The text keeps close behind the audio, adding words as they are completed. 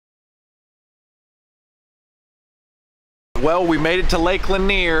Well, we made it to Lake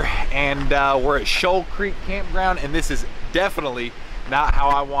Lanier, and we're at Shoal Creek Campground, and this is definitely not how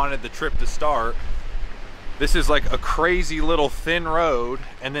I wanted the trip to start. This is like a crazy little thin road,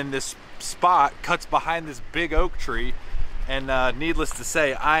 and then this spot cuts behind this big oak tree, and needless to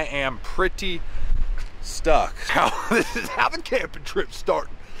say, I am pretty stuck. This is how the camping trip's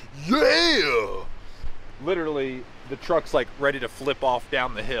starting. Yeah! Literally, the truck's like ready to flip off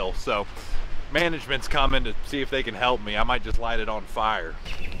down the hill, so management's coming to see if they can help me. I might just light it on fire.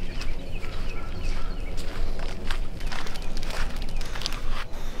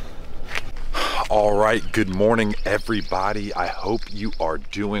 All right, good morning everybody. I hope you are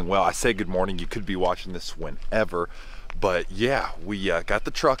doing well. I say good morning, you could be watching this whenever, but yeah, we got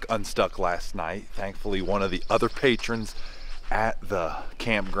the truck unstuck last night. Thankfully, one of the other patrons at the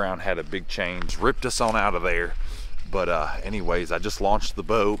campground had a big change, ripped us on out of there. But anyways, I just launched the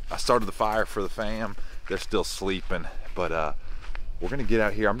boat. I started the fire for the fam. They're still sleeping, but we're gonna get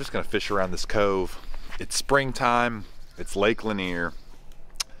out here. I'm just gonna fish around this cove. It's springtime, it's Lake Lanier.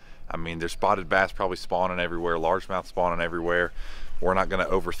 I mean, there's spotted bass probably spawning everywhere, largemouth spawning everywhere. We're not gonna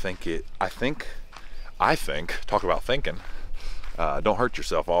overthink it. I think, talk about thinking. Don't hurt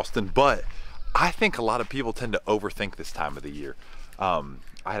yourself, Austin, but I think a lot of people tend to overthink this time of the year. I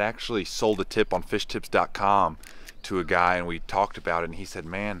had actually sold a tip on fishtips.com to a guy, and we talked about it, and he said,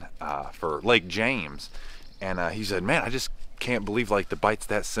 man, for Lake James, and he said, man, I just can't believe like the bite's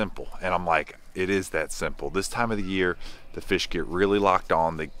that simple. And I'm like, it is that simple. This time of the year, the fish get really locked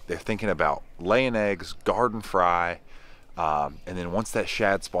on. They're thinking about laying eggs, garden fry, and then once that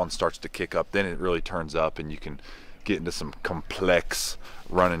shad spawn starts to kick up, then it really turns up, and you can get into some complex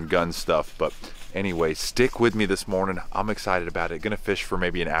run and gun stuff. But anyway, stick with me this morning. I'm excited about it. Gonna fish for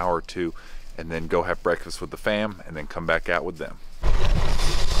maybe an hour or two, and then go have breakfast with the fam, and then come back out with them.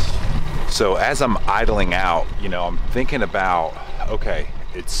 So as I'm idling out, you know, I'm thinking about, okay,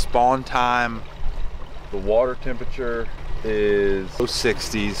 it's spawn time. The water temperature is low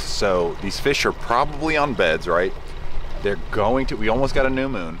 60s, so these fish are probably on beds, right? They're going to, we almost got a new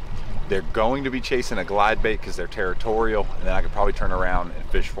moon. They're going to be chasing a glide bait because they're territorial, and then I could probably turn around and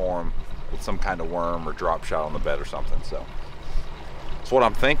fish for them with some kind of worm or drop shot on the bed or something. So that's what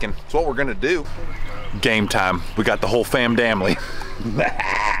I'm thinking. It's what we're gonna do. Game time. We got the whole fam damly.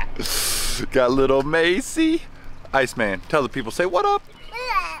 Got little Macy. Iceman, tell the people, say what up.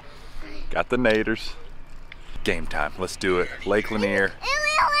 Got the naders. Game time. Let's do it. Lake Lanier.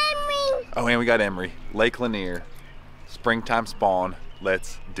 Oh, and we got Emery. Lake Lanier. Springtime spawn.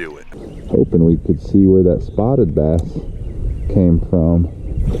 Let's do it. Hoping we could see where that spotted bass came from.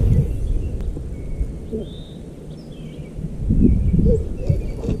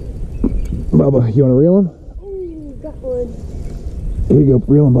 Bubba, you want to reel him? Got one. Here you go,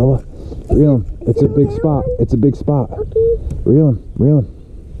 reel him, Bubba. Reel him. It's a big spot. It's a big spot. Okay. Reel him, reel him.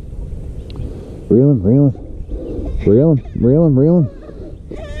 Reel him, reel him. Reel him, reel him, reel him.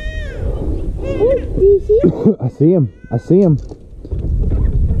 Oh, do you see him? I see him. I see him.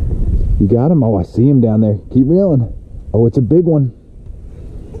 You got him? Oh, I see him down there. Keep reeling. Oh, it's a big one.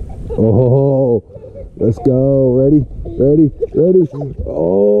 Oh, let's go. Ready? Ready? Ready?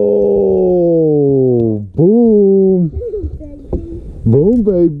 Oh, boom. Boom,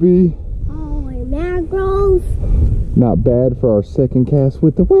 baby. Holy mackerels. Not bad for our second cast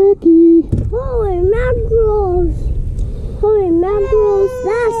with the wacky. Holy mackerels. Holy mackerels.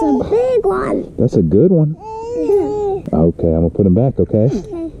 That's a big one. That's a good one. Okay, I'm going to put him back, okay?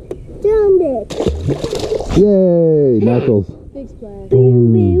 Okay. Down big. Yay, Knuckles. Big splash.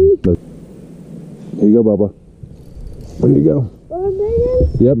 Boom. Here you go, Bubba. There you go.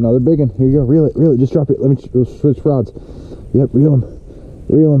 Yep, another big one. Here you go. Reel it, reel it. Just drop it. Let me switch rods. Yep, reel him.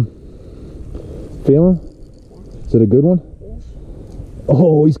 Reel him. Feel him? Is it a good one? Yes.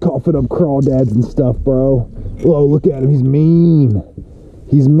 Oh, he's coughing up crawdads and stuff, bro. Whoa, look at him. He's mean.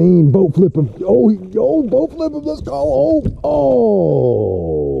 He's mean. Boat flip him. Oh, boat flip him. Let's go.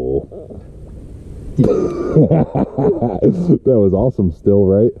 Oh. That was awesome still,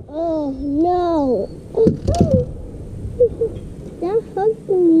 right? Oh, no. That hugged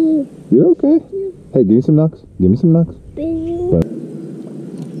me. You're okay. Hey, give me some knucks. Give me some knucks.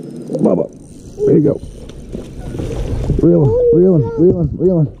 Bubba, there you go. Reel him, reel him, reel him,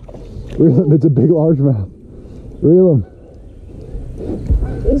 reel him. Reel him. It's a big largemouth. Reel him.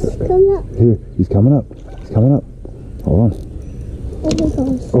 He's coming up. Here, he's coming up. He's coming up. Hold on. Oh my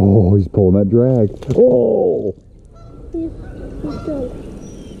gosh. Oh, he's pulling that drag. Oh! He's done.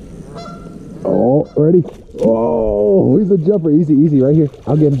 Oh, ready? Oh, he's a jumper. Easy, easy, right here.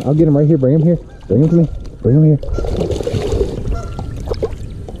 I'll get him. I'll get him right here. Bring him here. Bring him to me. Bring him here.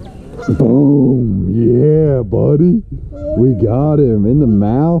 Boom. Yeah, buddy. We got him in the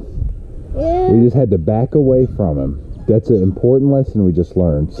mouth. Yeah. We just had to back away from him. That's an important lesson we just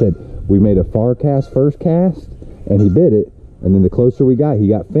learned. Said we made a far cast first cast, and he bit it. And then the closer we got, he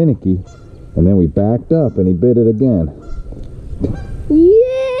got finicky. And then we backed up, and he bit it again.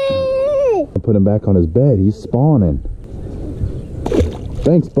 Yay! I put him back on his bed. He's spawning.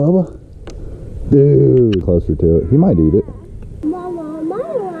 Thanks, Bubba. Dude, closer to it. He might eat it. Mama, my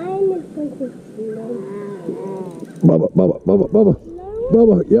line is going to slow. Bubba, Bubba, Bubba, Bubba.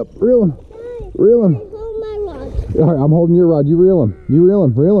 Bubba, yep, reel him. Reel him. Hold my rod. All right, I'm holding your rod. You reel him. You reel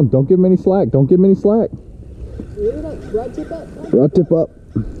him. Reel him. Don't give him any slack. Don't give him any slack. Rod tip up. Rod tip up.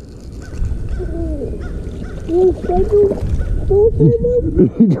 You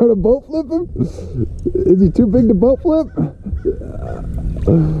trying to boat flip him? Is he too big to boat flip?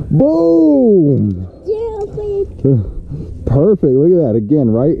 Boom! Perfect. Look at that. Again,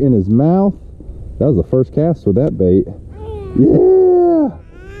 right in his mouth. That was the first cast with that bait. Yeah!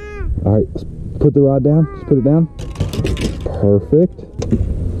 All right, let's put the rod down. Just put it down. Perfect.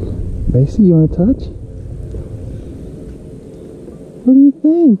 Macy, you want to touch? What do you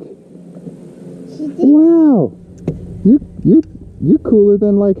think? Wow, you're cooler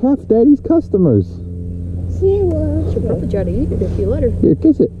than like half Daddy's customers. She will. She'll probably try to eat it if you let her. Here,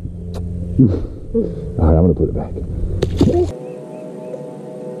 kiss it. All right, I'm gonna put it back.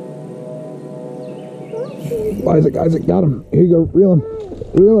 Isaac, got him. Here you go. Reel him.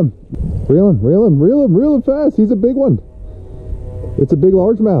 Reel him. Reel him. Reel him. Reel him. Reel him fast. He's a big one. It's a big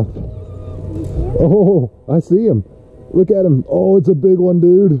largemouth. Oh, I see him. Look at him. Oh, it's a big one,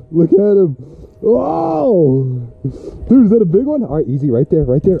 dude. Look at him. Wow! Dude, is that a big one? All right, easy, right there,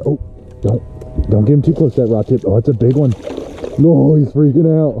 right there. Oh, don't get him too close to that rod tip. Oh, it's a big one. No, he's freaking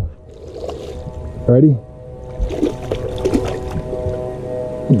out. Ready?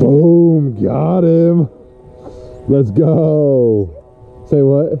 Boom, got him. Let's go. Say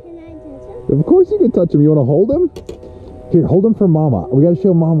what? Can I touch him? Of course you can touch him. You want to hold him? Here, hold him for Mama. We got to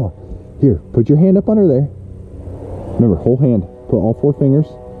show Mama. Here, put your hand up under there. Remember, whole hand. Put all 4 fingers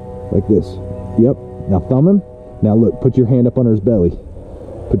like this. Yep. Now thumb him. Now look, put your hand up under his belly.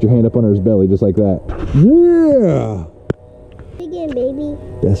 Put your hand up under his belly just like that. Yeah! Again, baby.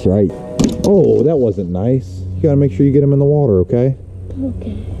 That's right. Oh, that wasn't nice. You gotta make sure you get him in the water, okay?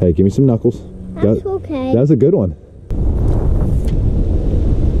 Okay. Hey, give me some knuckles. That's okay. That was a good one.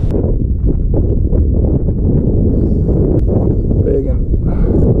 Big one.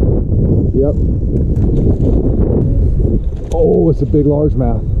 Yep. Oh, it's a big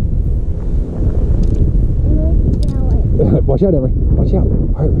largemouth. Watch out, Emery. Watch out.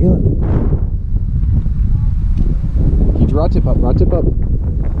 All right, reel it. Keep your rod tip up. Rod tip up.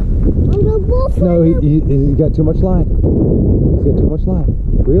 I'm gonna both. No, he's got too much line. He's got too much line.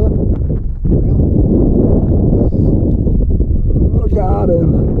 Reel it. Reel it. Oh, got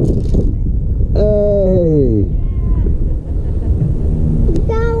him. Hey.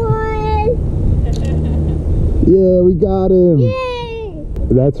 That one. Yeah, we got him. Yay!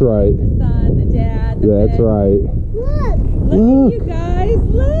 That's right. The son, the dad, the That's fish. right. Look. Look at you guys,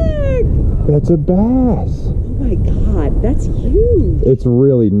 look! That's a bass. Oh my god, that's huge. It's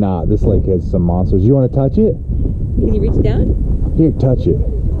really not. This lake has some monsters. You want to touch it? Can you reach down? Here, touch it.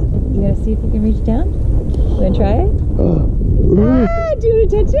 You gotta see if you can reach down? You wanna try it? Look, Ah, do you wanna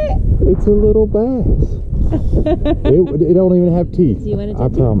touch it? it's a little bass. it don't even have teeth. Do you want to I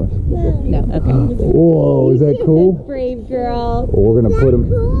touch it? promise. No, okay. Whoa, is that cool? Brave girl. We're gonna put him.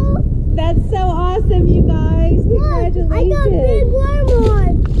 Cool. That's so awesome, you guys. Congratulations. I got big worm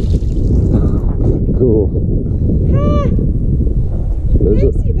on. Cool. Ah, There's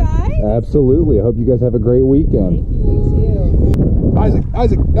thanks, you guys. Absolutely. I hope you guys have a great weekend. You too.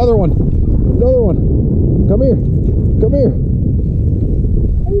 Isaac, another one. Another one. Come here. Come here.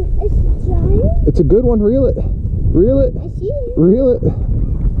 It's giant. It's a good one. Reel it. Reel it. I see it. Reel it.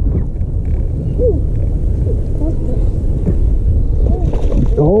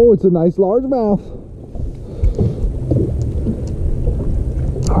 Oh, it's a nice largemouth.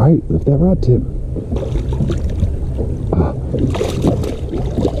 All right, lift that rod tip. Ah.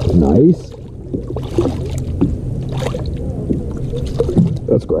 Nice.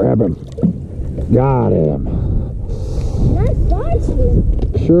 Let's grab him. Got him. Nice large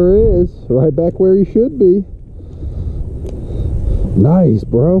one. Sure is. Right back where he should be. Nice,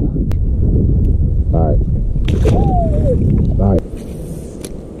 bro. All right. All right.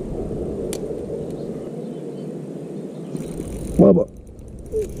 Bubba.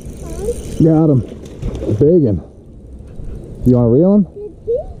 Got him. Biggin. You want to reel him?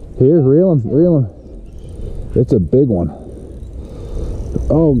 Here, reel him. Reel him. It's a big one.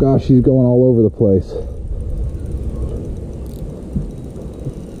 Oh gosh, he's going all over the place.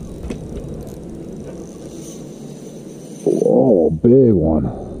 Oh, big one.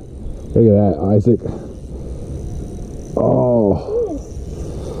 Look at that, Isaac. Oh.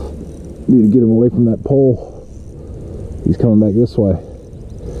 Need to get him away from that pole. He's coming back this way.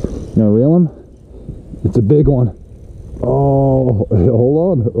 You gonna reel him? It's a big one. Oh,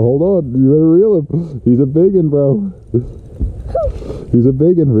 hold on. You better reel him. He's a big one, bro. He's a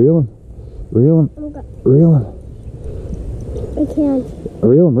big one. Reel him. I can't.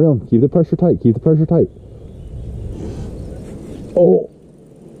 Reel him. Keep the pressure tight. Oh,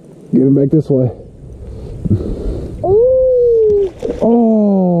 get him back this way.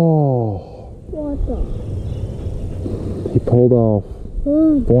 Oh. What the? He pulled off.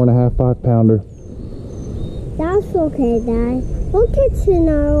 4.5, 5 pounder. That's okay, Dad. We'll catch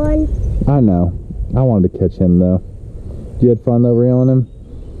another one. I know. I wanted to catch him though. You had fun though reeling him?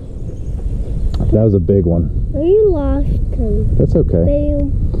 That was a big one. You lost him. That's okay.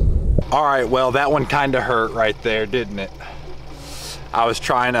 All right, well, that one kind of hurt right there, didn't it? I was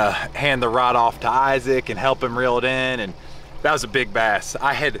trying to hand the rod off to Isaac and help him reel it in, and that was a big bass.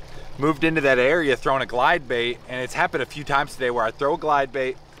 I had moved into that area throwing a glide bait, and it's happened a few times today where I throw a glide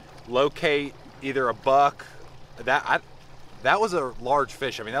bait, locate either a buck. That was a large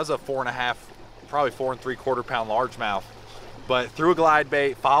fish. I mean, that was a 4.5, probably 4 3/4 pound largemouth. But threw a glide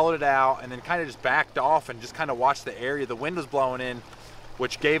bait, followed it out, and then kind of just backed off and just kind of watched the area. The wind was blowing in,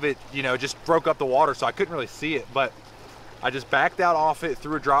 which gave it, you know, just broke up the water, so I couldn't really see it. But I just backed out off it,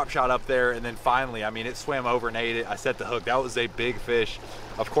 threw a drop shot up there, and then finally, I mean, it swam over and ate it. I set the hook. That was a big fish.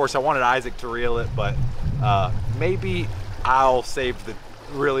 Of course, I wanted Isaac to reel it, but maybe I'll save the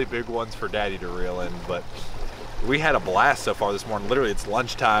really big ones for Daddy to reel in. But we had a blast so far this morning. Literally, it's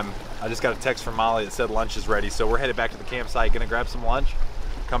lunchtime. I just got a text from Molly that said lunch is ready. So we're headed back to the campsite, gonna grab some lunch,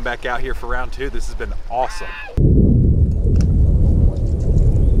 come back out here for round 2. This has been awesome.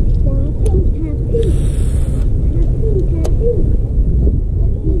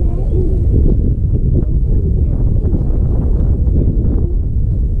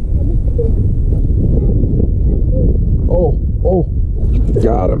 Oh,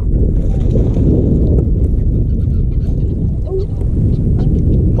 got him.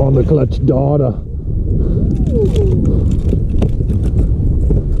 On the clutch daughter.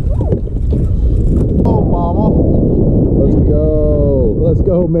 Oh, mama. Let's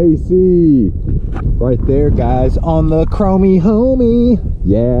go, Macy. Right there, guys, on the chromie homie.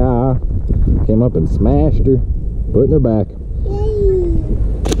 Yeah. Came up and smashed her, putting her back.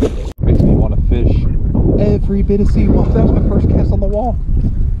 Makes me want to fish every bit of seawall. That was my first cast on the wall.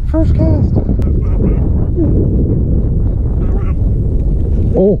 First cast.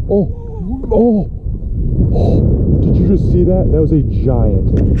 Oh, did you just see that? That was a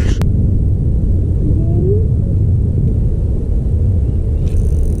giant.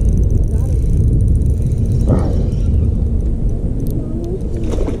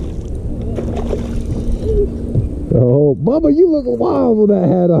 Oh, Bubba, you look wild with that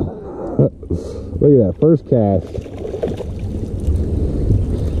hat on. Look at that, first cast.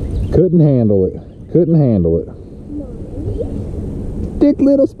 Couldn't handle it. Thick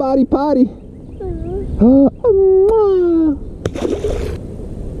little spotty potty.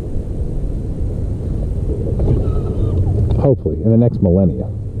 Hopefully, in the next millennia.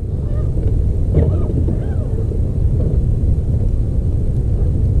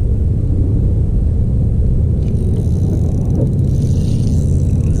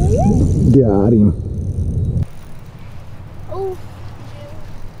 Got him. Oh.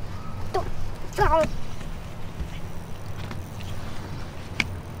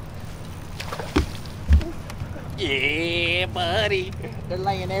 Yeah, buddy. They're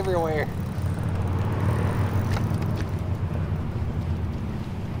laying everywhere.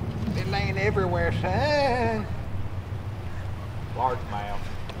 They're laying everywhere, son. Largemouth.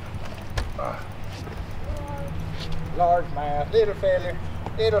 Largemouth. Little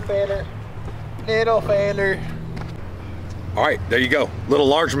feller. All right, there you go. Little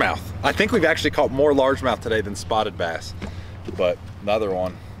largemouth. I think we've actually caught more largemouth today than spotted bass. But another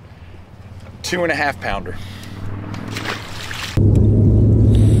one. 2.5 pounder.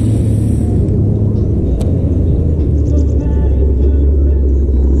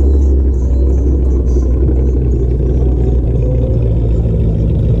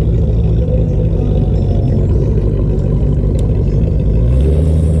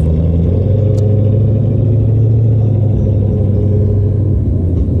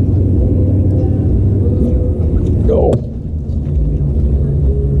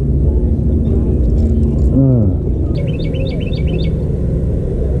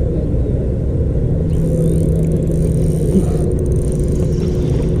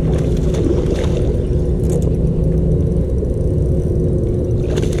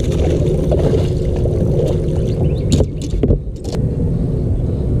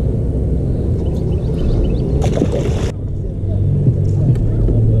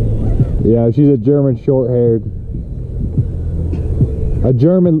 Yeah, she's a German short-haired. A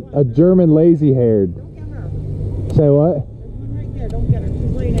German lazy-haired. Don't get her. Say what? There's one right there. Don't get her.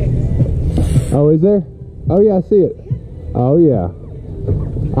 She's laying eggs. Oh, is there? Oh yeah, I see it. Oh yeah.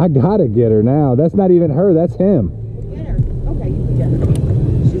 I gotta get her now. That's not even her, that's him. Get her. Okay, you can get her.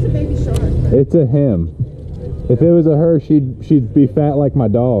 She's a baby shark. It's a him. If it was a her, she'd be fat like my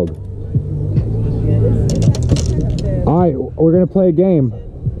dog. All right, we're gonna play a game.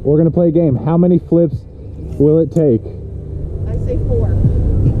 We're gonna play a game. How many flips will it take? I say 4.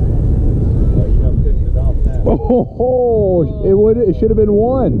 Oh, it should have been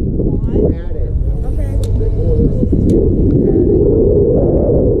 1. Okay.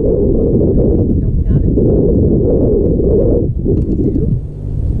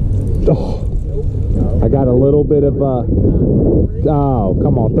 Oh, I got a little bit of oh,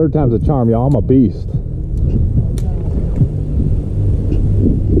 come on, 3rd time's a charm, y'all. I'm a beast.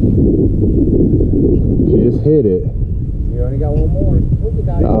 She just hit it. You only got one more.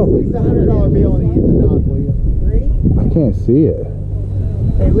 Oh. Leave the $100 bill on the end of the dock, will you? I can't see it.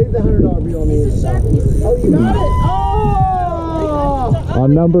 Hey, leave the $100 bill on the end of the dock. Oh, you got it! Oh! On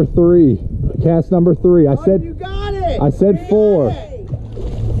number 3, cast number 3. I You said got it! I said 4. I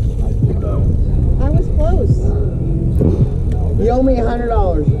was close. You owe me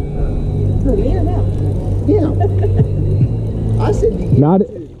 $100. For me or no? Yeah. I said you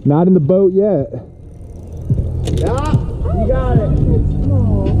Not in the boat yet. Yeah, you got it.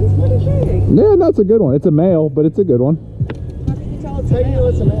 Oh, he's pretty big. Yeah, that's a good one. It's a male, but it's a good one. How can you tell it's How a do you know male?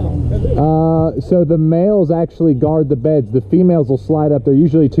 it's a male? So the males actually guard the beds. The females will slide up. They're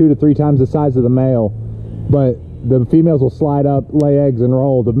usually 2 to 3 times the size of the male, but the females will slide up, lay eggs, and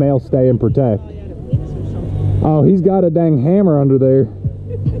roll. The males stay and protect. Oh, yeah, the penis or something. Oh, he's got a dang hammer under there.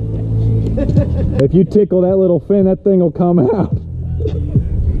 If you tickle that little fin, that thing will come out.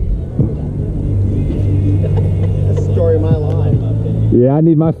 That's the story of my life. Yeah, I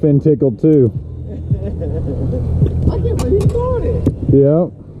need my fin tickled too. I can't believe he caught it.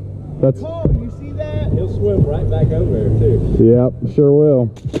 Yep. That's, Oh, you see that? He'll swim right back over there too. yep, sure will.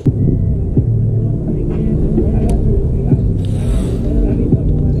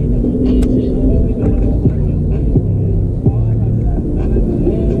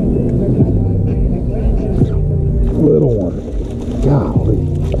 Little one. Golly.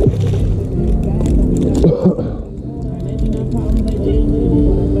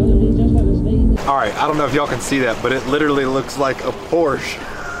 All right, I don't know if y'all can see that, but it literally looks like a Porsche.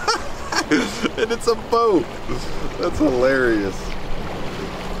 And it's a boat. That's hilarious.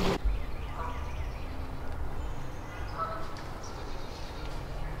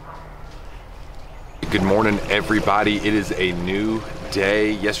 Good morning, everybody. It is a new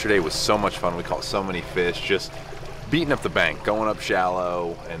day. Yesterday was so much fun. We caught so many fish, just beating up the bank, going up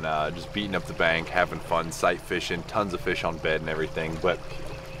shallow and just beating up the bank, having fun, sight fishing, tons of fish on bed and everything. But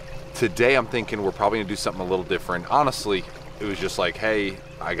today I'm thinking we're probably gonna do something a little different. Honestly, it was just like, hey,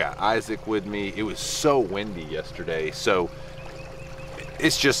 I got Isaac with me. It was so windy yesterday, so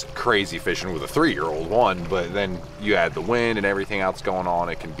it's just crazy fishing with a 3-year-old one, but then you add the wind and everything else going on,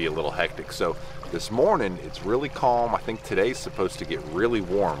 it can be a little hectic. So this morning it's really calm. I think today's supposed to get really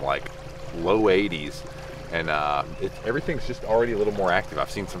warm, like low 80s, and everything's just already a little more active.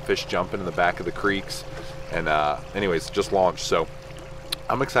 I've seen some fish jumping in the back of the creeks, and anyways, just launched. So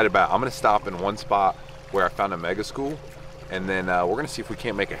I'm excited about it. I'm gonna stop in one spot where I found a mega school, and then we're gonna see if we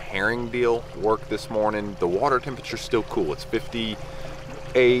can't make a herring deal work this morning. The water temperature's still cool. It's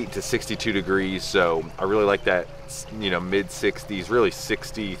 58 to 62 degrees, so I really like that, you know, mid 60s, really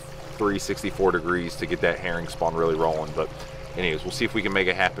 63, 64 degrees to get that herring spawn really rolling. But anyways, we'll see if we can make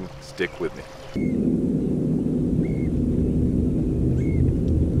it happen. Stick with me.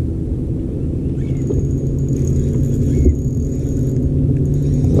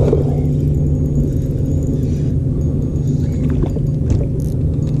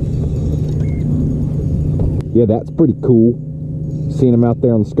 Yeah, that's pretty cool. Seen him out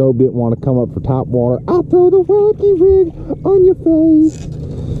there on the scope, didn't want to come up for top water. I'll throw the wacky rig on your face.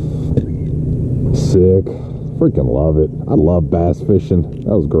 Sick. Freaking love it. I love bass fishing.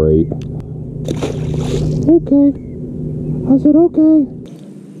 That was great. Okay. I said okay.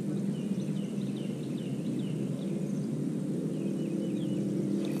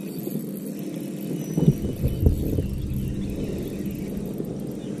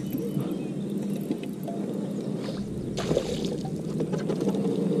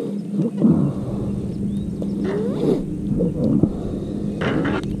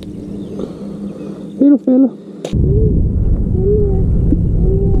 Little fella.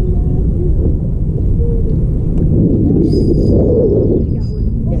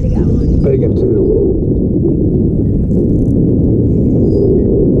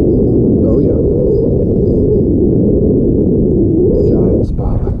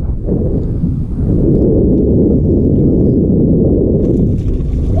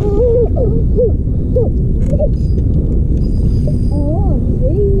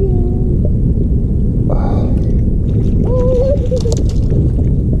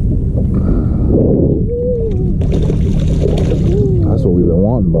 That's what we've been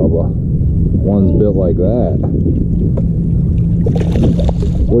wanting, Bubba. One's built like that.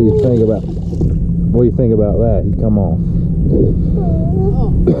 What do you think about? What do you think about that? He come on.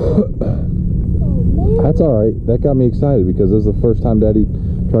 That's all right. That got me excited because this is the first time Daddy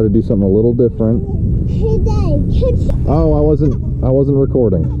tried to do something a little different. Oh, I wasn't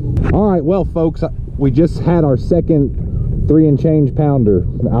recording. All right, well, folks, we just had our second 3 and change pounder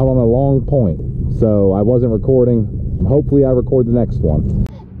out on a long point, so I wasn't recording. Hopefully, I record the next one.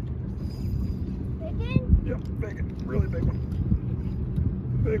 Yep, big one. Really big one.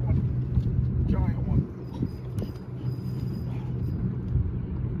 Big one. Giant one.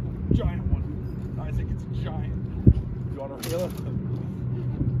 Giant one. I think it's a giant. You want to reel it?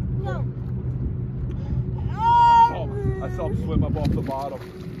 No. I saw him swim up off the bottom.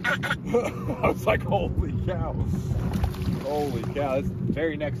 I was like, holy cow. Holy cow. That's the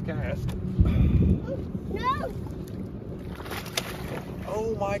very next cast. No.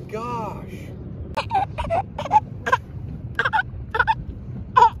 Oh my gosh.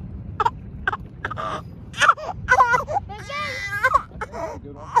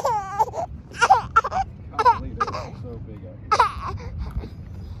 Good one. Golly, they are so big up here.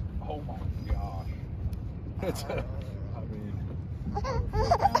 Oh my gosh. It's a, I mean,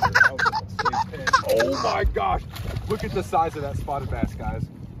 oh my gosh. Look at the size of that spotted bass, guys.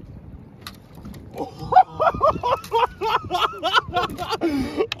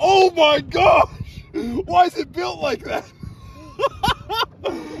 Oh my gosh. Why is it built like that?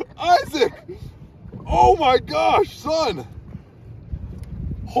 Isaac. Oh my gosh, son.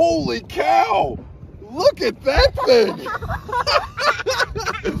 Holy cow! Look at that thing!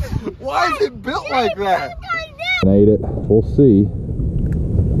 Why is it built like that? Ate it. We'll see.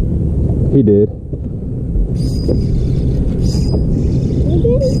 He did.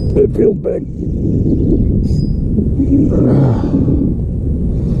 It feels big.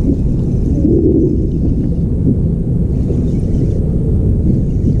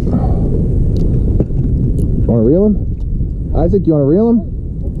 Want to reel him? Isaac, you want to reel him?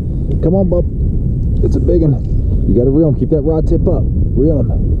 Come on, bub. It's a big one. You got to reel him. Keep that rod tip up. Reel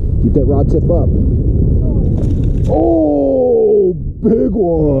him. Keep that rod tip up. Oh, big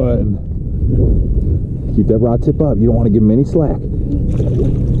one. Keep that rod tip up. You don't want to give him any slack.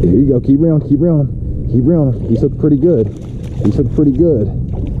 Here you go. Keep reeling. Keep reeling. Keep reeling. He's hooked pretty good. He's hooked pretty good.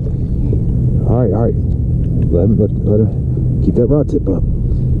 All right, all right. Let him. Keep that rod tip up.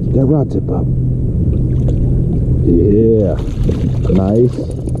 Keep that rod tip up. Yeah. Nice.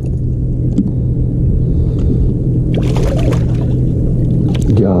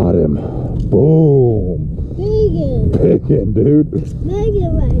 Got him. Boom. Biggin, dude.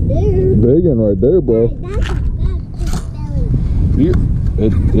 Biggin right there. Biggin right there, bro.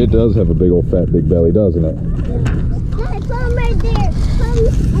 It does have a big old fat big belly, doesn't it? Hey, come right there. Come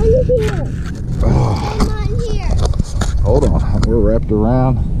on here. Come on here. Hold on. We're wrapped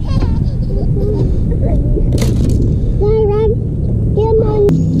around. Come on.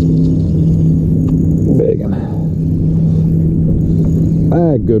 Biggin.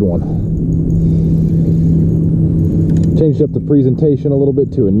 Ah, good one. Changed up the presentation a little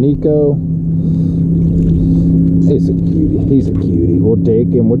bit to a Nico. He's a cutie. He's a cutie. We'll take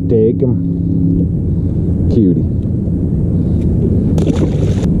him. We'll take him. Cutie.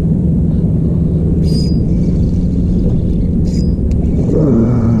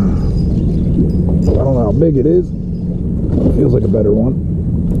 I don't know how big it is. It feels like a better one.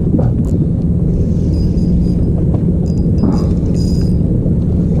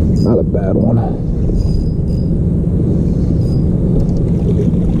 Not a bad one.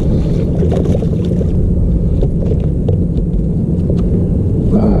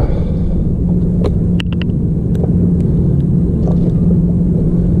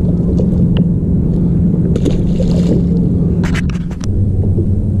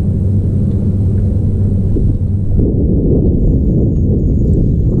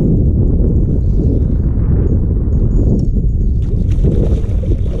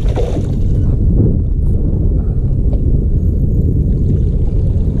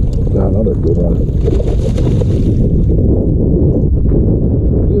 Another good one.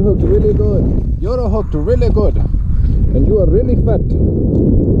 You hooked really good. You're hooked really good. And you are really fat.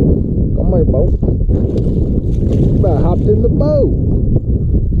 Come here, Bo. You better hop in the boat.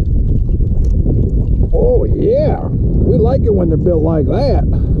 Oh yeah, we like it when they're built like that.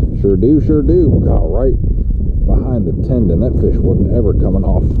 Sure do, sure do. Caught right behind the tendon. That fish wasn't ever coming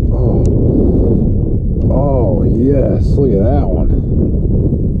off. Oh yes, look at that one.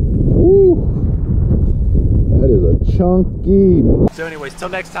 Woo, that is a chunky. So anyways, till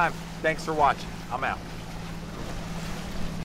next time, thanks for watching. I'm out.